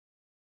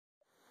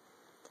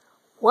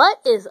What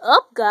is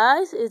up,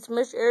 guys? It's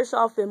Mr.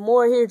 Airsoft and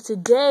more here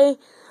today.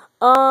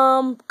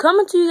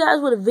 Coming to you guys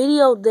with a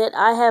video that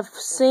I have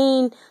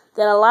seen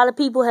that a lot of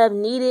people have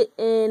needed,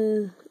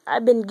 and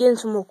I've been getting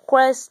some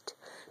requests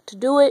to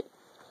do it.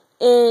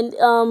 And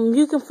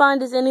you can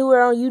find this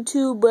anywhere on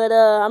YouTube, but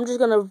I'm just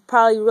gonna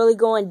probably really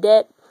go in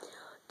depth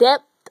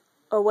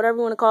or whatever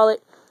you want to call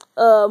it,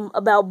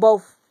 about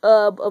both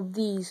of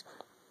these.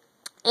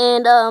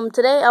 And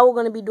today I was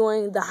gonna be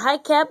doing the high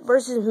cap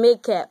versus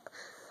mid cap.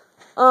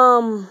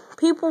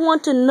 People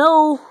want to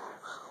know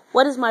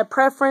what is my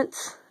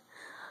preference.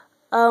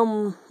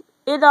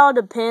 It all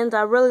depends.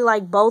 I really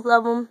like both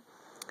of them.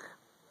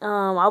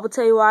 I will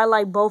tell you why I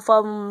like both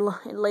of them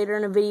later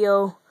in the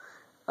video.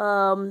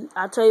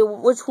 I'll tell you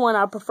which one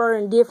I prefer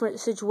in different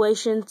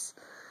situations.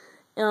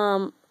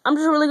 I'm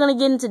just really going to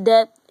get into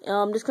depth.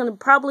 This going to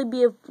probably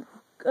be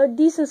a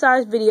decent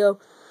sized video.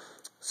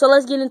 So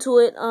let's get into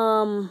it.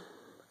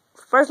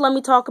 First, let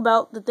me talk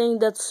about the thing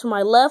that's to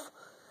my left.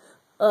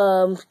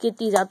 Get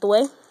these out the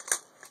way.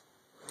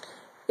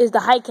 Is the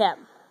high cap.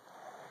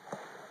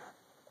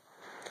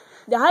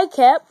 The high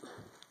cap,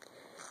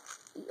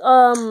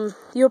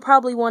 you'll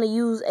probably want to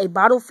use a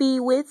bottle feed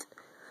with.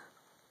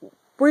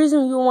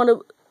 Reason you want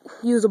to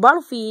use a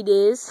bottle feed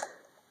is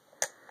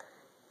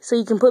so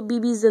you can put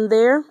BBs in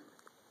there,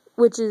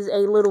 which is a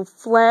little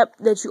flap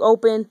that you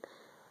open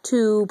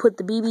to put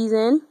the BBs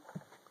in.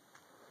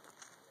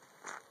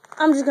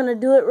 I'm just gonna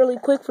do it really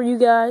quick for you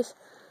guys.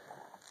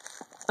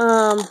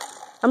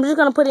 I'm just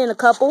gonna put in a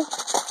couple.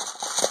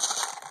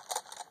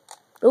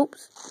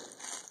 Oops.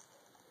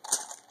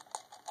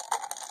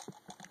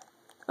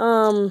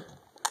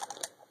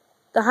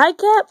 The high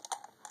cap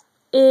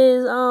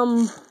is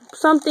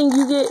something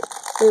you get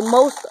in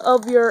most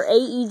of your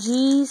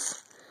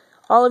AEGs.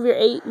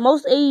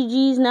 Most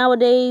AEGs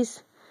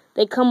nowadays,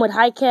 they come with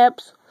high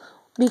caps,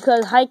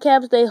 because high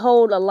caps they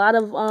hold a lot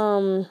of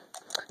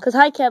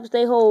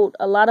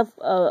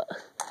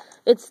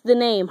it's the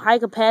name, high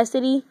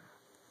capacity.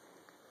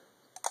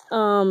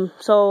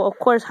 So of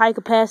course high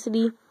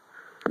capacity,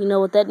 you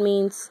know what that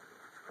means.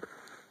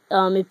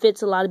 It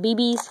fits a lot of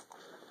BBs.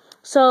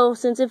 So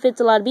since it fits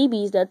a lot of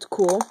BBs, that's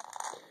cool.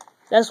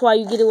 That's why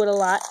you get it with a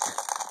lot.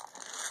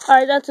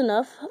 Alright, that's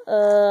enough.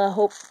 I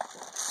hope.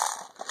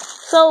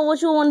 So what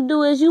you want to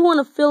do is you want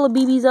to fill the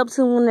BBs up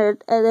to when they're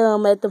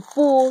at the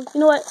full. You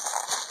know what?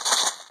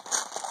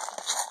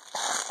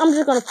 I'm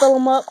just gonna fill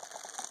them up.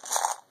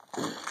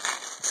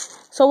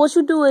 So what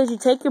you do is you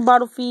take your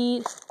bottle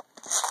feed.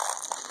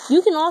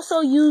 You can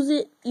also use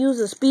a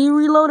speed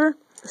loader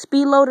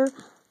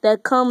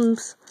that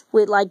comes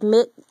with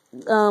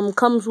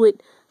comes with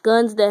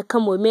guns that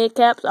come with mid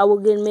caps. I will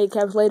get mid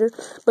caps later,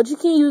 but you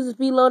can use a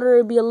speed loader.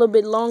 It'll be a little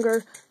bit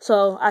longer,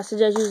 so I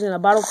suggest using a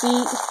bottle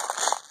feed.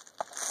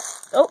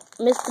 Oh,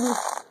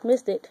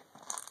 missed it.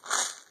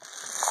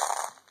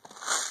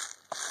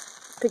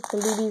 Pick some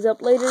BBs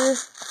up later.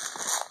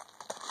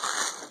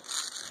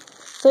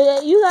 So yeah,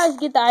 you guys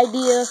get the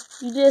idea.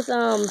 You just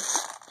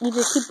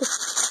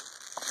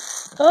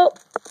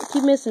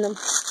keep missing them.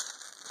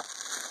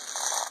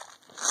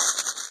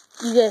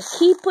 You just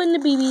keep putting the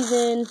BBs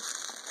in.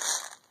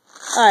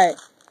 Alright.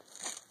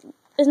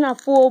 It's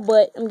not full,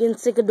 but I'm getting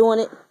sick of doing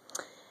it.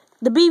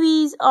 The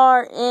BBs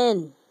are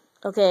in.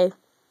 Okay.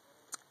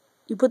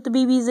 You put the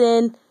BBs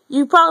in.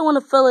 You probably want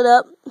to fill it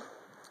up.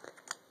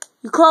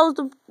 You close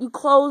the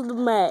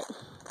mag.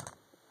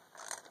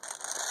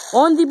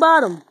 On the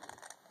bottom,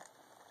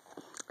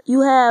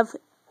 you have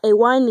a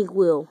winding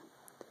wheel.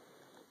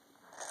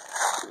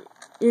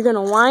 You're going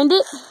to wind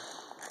it.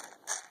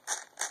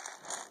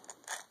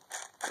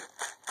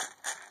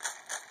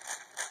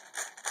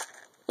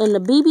 And the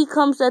BB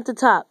comes at the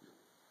top.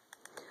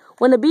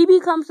 When the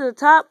BB comes to the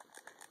top,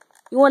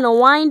 you want to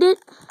wind it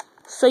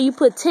so you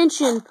put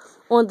tension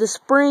on the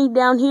spring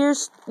down here,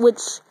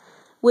 which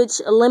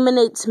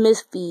eliminates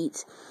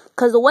misfeeds.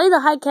 Because the way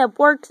the high cap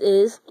works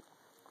is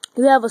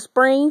you have a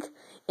spring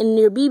and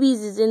your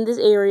BBs is in this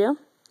area.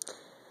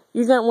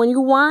 When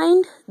you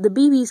wind, the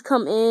BBs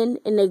come in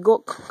and they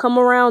come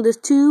around this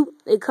tube.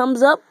 It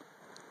comes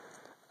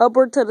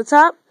upward to the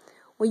top.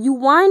 When you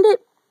wind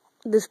it,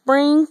 the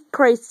spring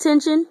creates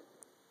tension.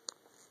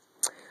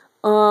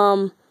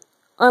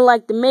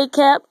 Unlike the mid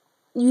cap,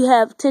 you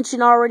have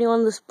tension already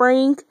on the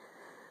spring.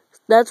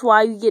 That's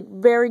why you get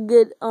very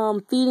good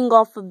feeding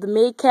off of the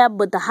mid cap.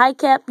 But the high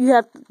cap,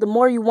 the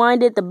more you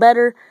wind it, the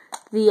better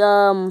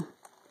the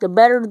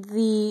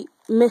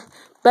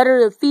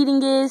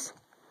feeding is.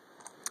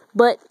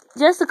 But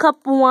just a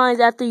couple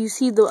winds after you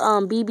see the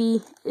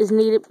BB is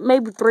needed.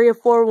 Maybe 3 or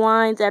 4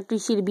 winds after you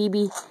see the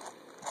BB.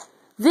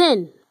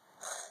 Then,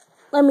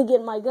 let me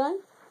get my gun.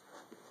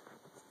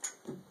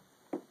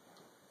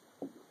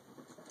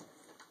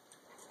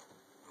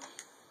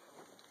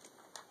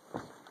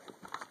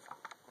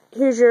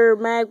 Here's your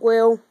mag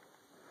well.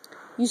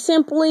 You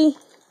simply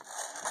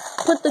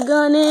put the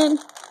gun in.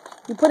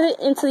 You put it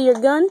into your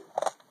gun.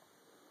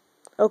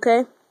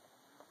 Okay.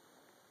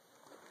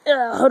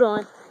 Hold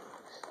on.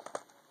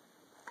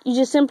 You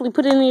just simply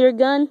put it in your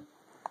gun.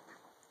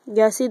 You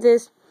guys see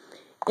this?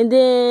 And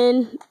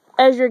then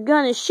as your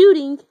gun is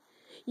shooting,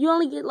 you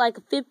only get like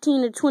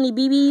 15 to 20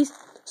 BBs.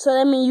 So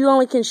that means you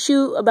only can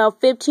shoot about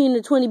 15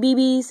 to 20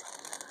 BBs.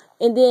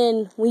 And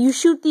then when you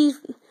shoot these,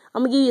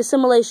 I'm going to give you a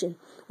simulation.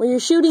 When you're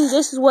shooting,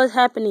 this is what's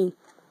happening.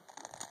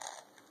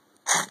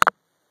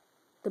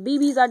 The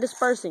BBs are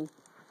dispersing.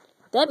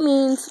 That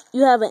means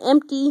you have an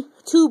empty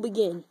tube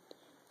again.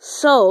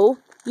 So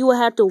you will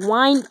have to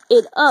wind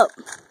it up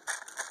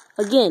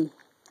again.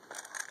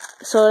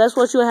 So that's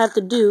what you'll have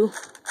to do.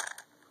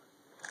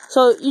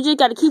 So you just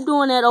got to keep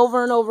doing that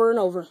over and over and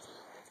over.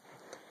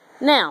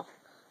 Now,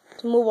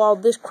 to move all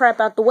this crap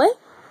out the way,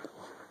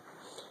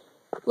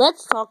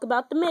 let's talk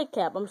about the med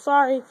cap. I'm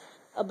sorry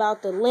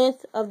about the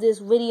length of this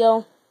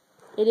video.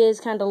 It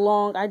is kind of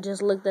long. I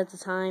just looked at the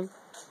time.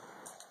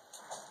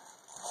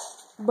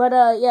 But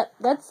yeah,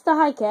 that's the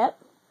high cap.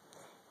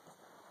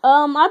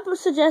 I would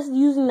suggest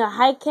using the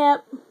high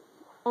cap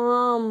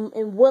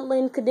in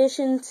woodland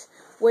conditions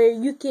where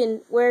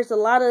it's a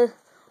lot of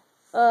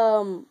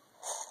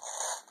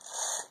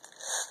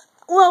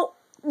well,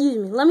 excuse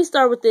me, let me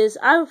start with this.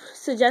 I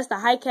suggest the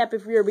high cap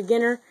if you're a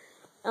beginner.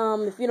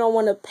 If you don't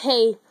want to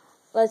pay,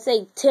 let's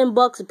say,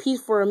 $10 a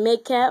piece for a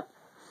mid cap.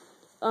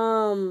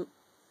 You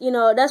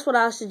know, that's what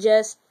I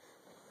suggest.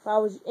 If I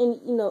was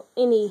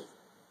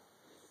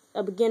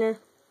a beginner,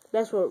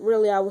 that's what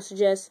really I would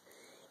suggest.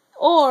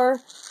 Or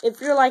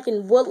if you're like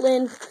in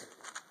woodland,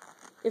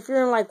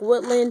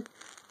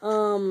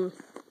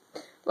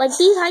 like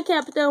these high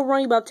caps, they'll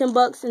run you about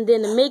 $10, and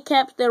then the mid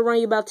caps, they'll run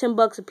you about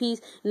 $10 a piece.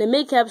 And the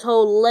mid caps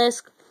hold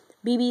less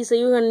BBs, so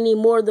you're gonna need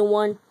more than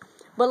one.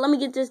 But let me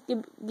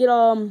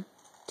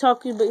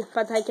talk to you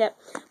about the high cap.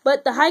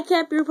 But the high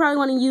cap you're probably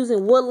want to use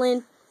in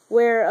woodland,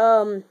 where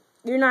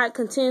you're not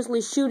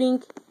continuously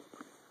shooting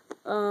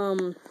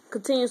as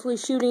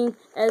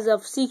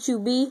of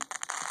CQB.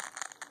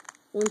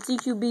 In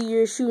CQB,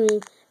 you're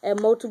shooting at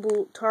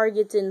multiple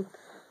targets and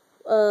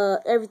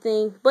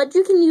everything. But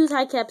you can use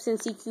high caps in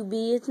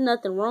CQB. It's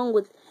nothing wrong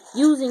with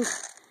using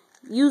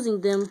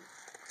them.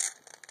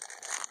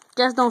 I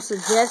just don't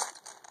suggest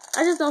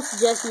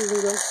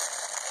using them.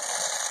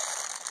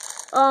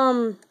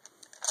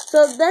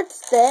 So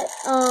that's that.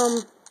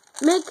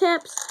 Mid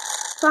caps.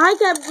 So high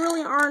caps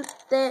really aren't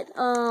that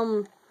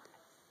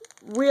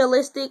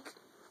realistic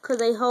because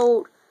they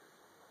hold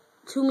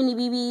too many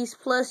BBs.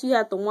 Plus you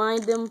have to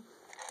wind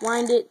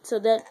it, so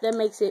that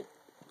makes it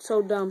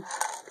so dumb.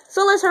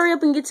 So let's hurry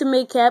up and get to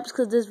mid caps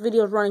because this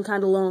video is running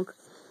kind of long.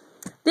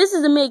 This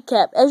is a mid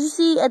cap. As you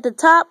see at the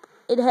top,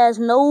 it has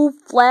no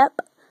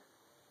flap.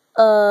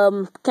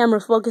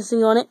 Camera's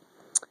focusing on it.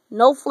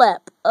 No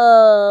flap.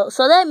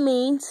 So that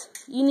means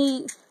you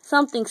need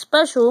something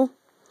special,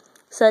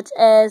 such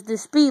as the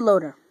speed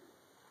loader.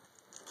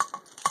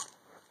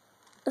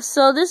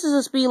 So this is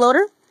a speed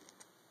loader.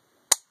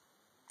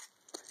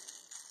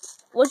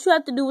 What you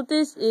have to do with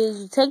this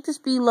is you take the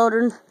speed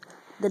loader,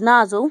 the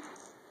nozzle,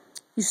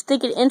 you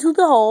stick it into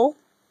the hole.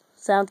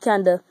 Sounds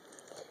kind of,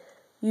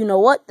 you know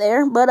what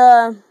there, but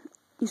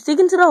you stick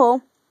into the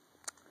hole,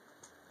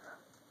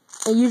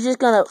 and you're just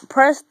gonna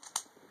press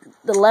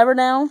the lever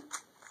down.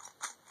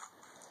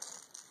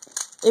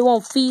 It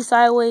won't feed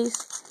sideways,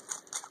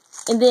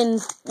 and then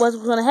what's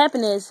gonna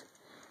happen is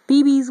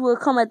BBs will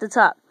come at the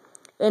top.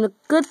 And the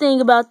good thing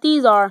about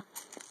these are,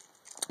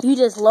 you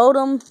just load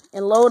them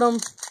and load them.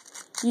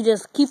 You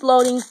just keep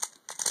loading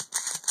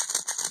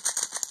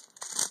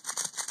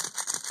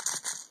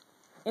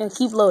and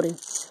keep loading.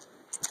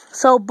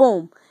 So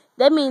boom.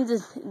 That means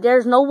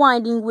there's no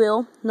winding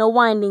wheel.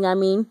 Winding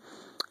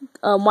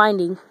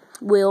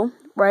wheel,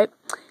 right?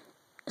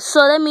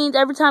 So that means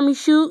every time you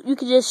shoot, you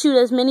can just shoot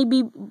as many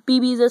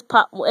BBs as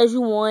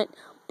you want.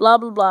 Blah,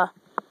 blah, blah.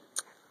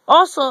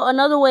 Also,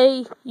 another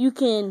way you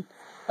can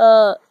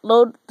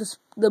load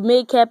the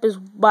mid cap is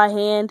by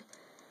hand.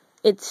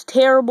 It's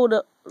terrible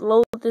to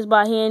load this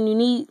by hand. You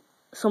need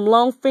some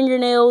long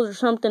fingernails or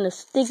something to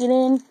stick it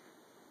in.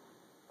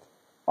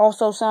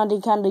 Also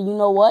sounding kind of you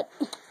know what.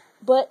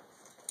 But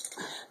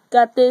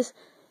got this.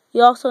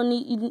 You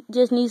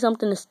just need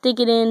something to stick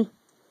it in.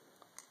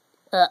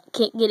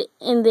 Can't get it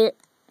in there.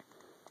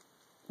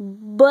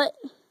 But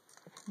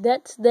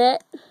that's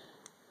that.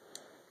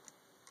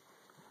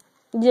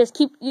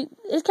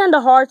 It's kind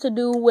of hard to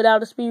do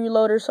without a speed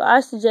loader. So I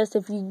suggest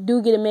if you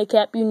do get a mid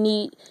cap,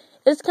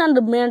 it's kind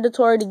of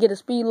mandatory to get a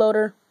speed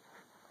loader,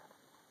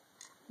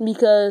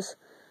 because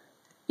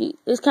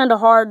it's kind of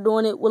hard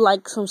doing it with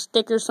like some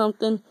stick or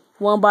something,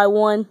 one by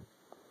one.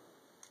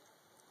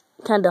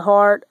 Kind of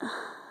hard.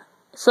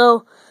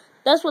 So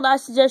that's what I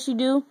suggest you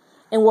do.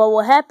 And what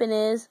will happen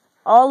is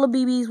all the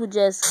BBs will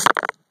just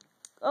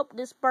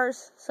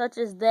disperse, such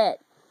as that.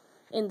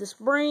 And the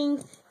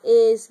spring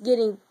is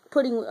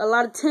putting a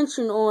lot of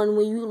tension on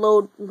when you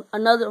load a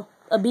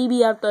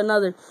BB after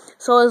another.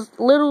 So it's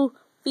little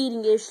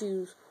feeding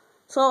issues.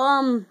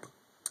 So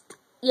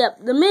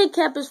the mid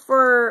cap is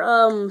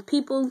for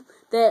people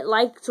that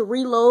like to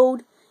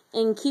reload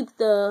and keep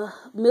the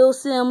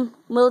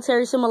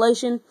military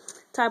simulation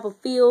type of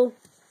feel,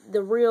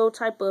 the real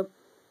type of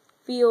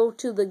feel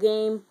to the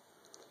game.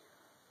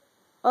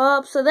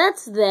 So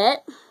that's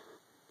that.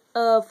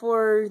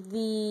 For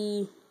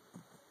the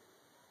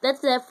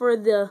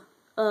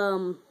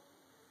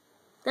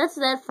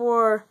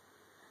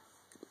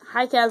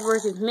high caps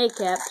versus mid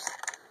caps.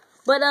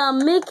 But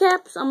mid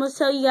caps, I'm gonna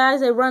tell you guys,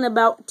 they run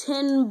about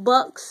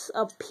 $10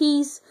 a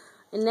piece,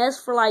 and that's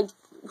for like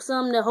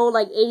some that hold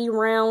like 80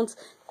 rounds.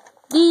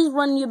 These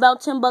run you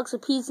about $10 a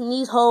piece, and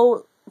these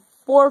hold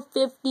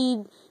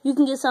 450. You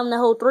can get some that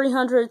hold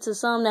 300 to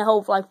some that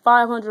hold like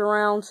 500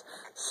 rounds.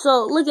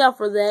 So look out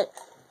for that.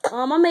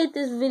 I made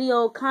this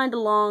video kind of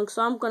long,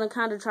 so I'm gonna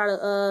kind of try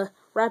to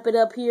wrap it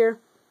up here.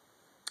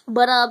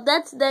 But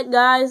that's that,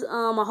 guys.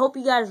 I hope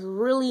you guys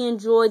really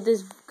enjoyed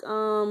this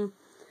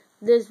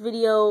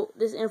video,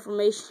 this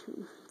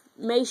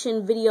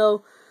information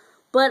video.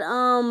 But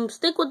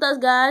stick with us,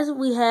 guys.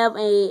 We have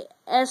a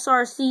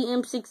SRC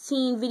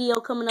M16 video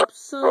coming up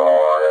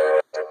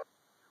soon.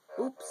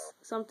 Oops,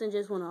 something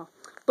just went off.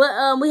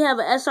 But we have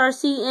a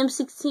SRC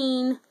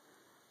M16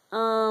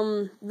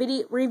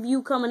 video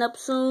review coming up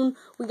soon.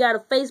 We got a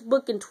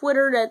Facebook and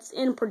Twitter that's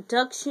in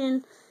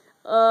production.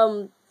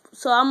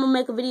 So I'm gonna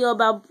make a video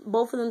about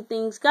both of them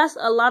things. Got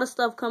a lot of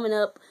stuff coming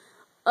up.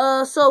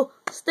 So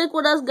stick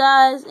with us,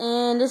 guys.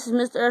 And this is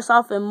Mr.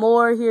 Airsoft and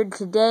more here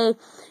today.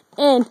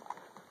 And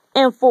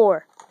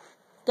for,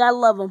 gotta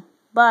love them.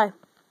 Bye.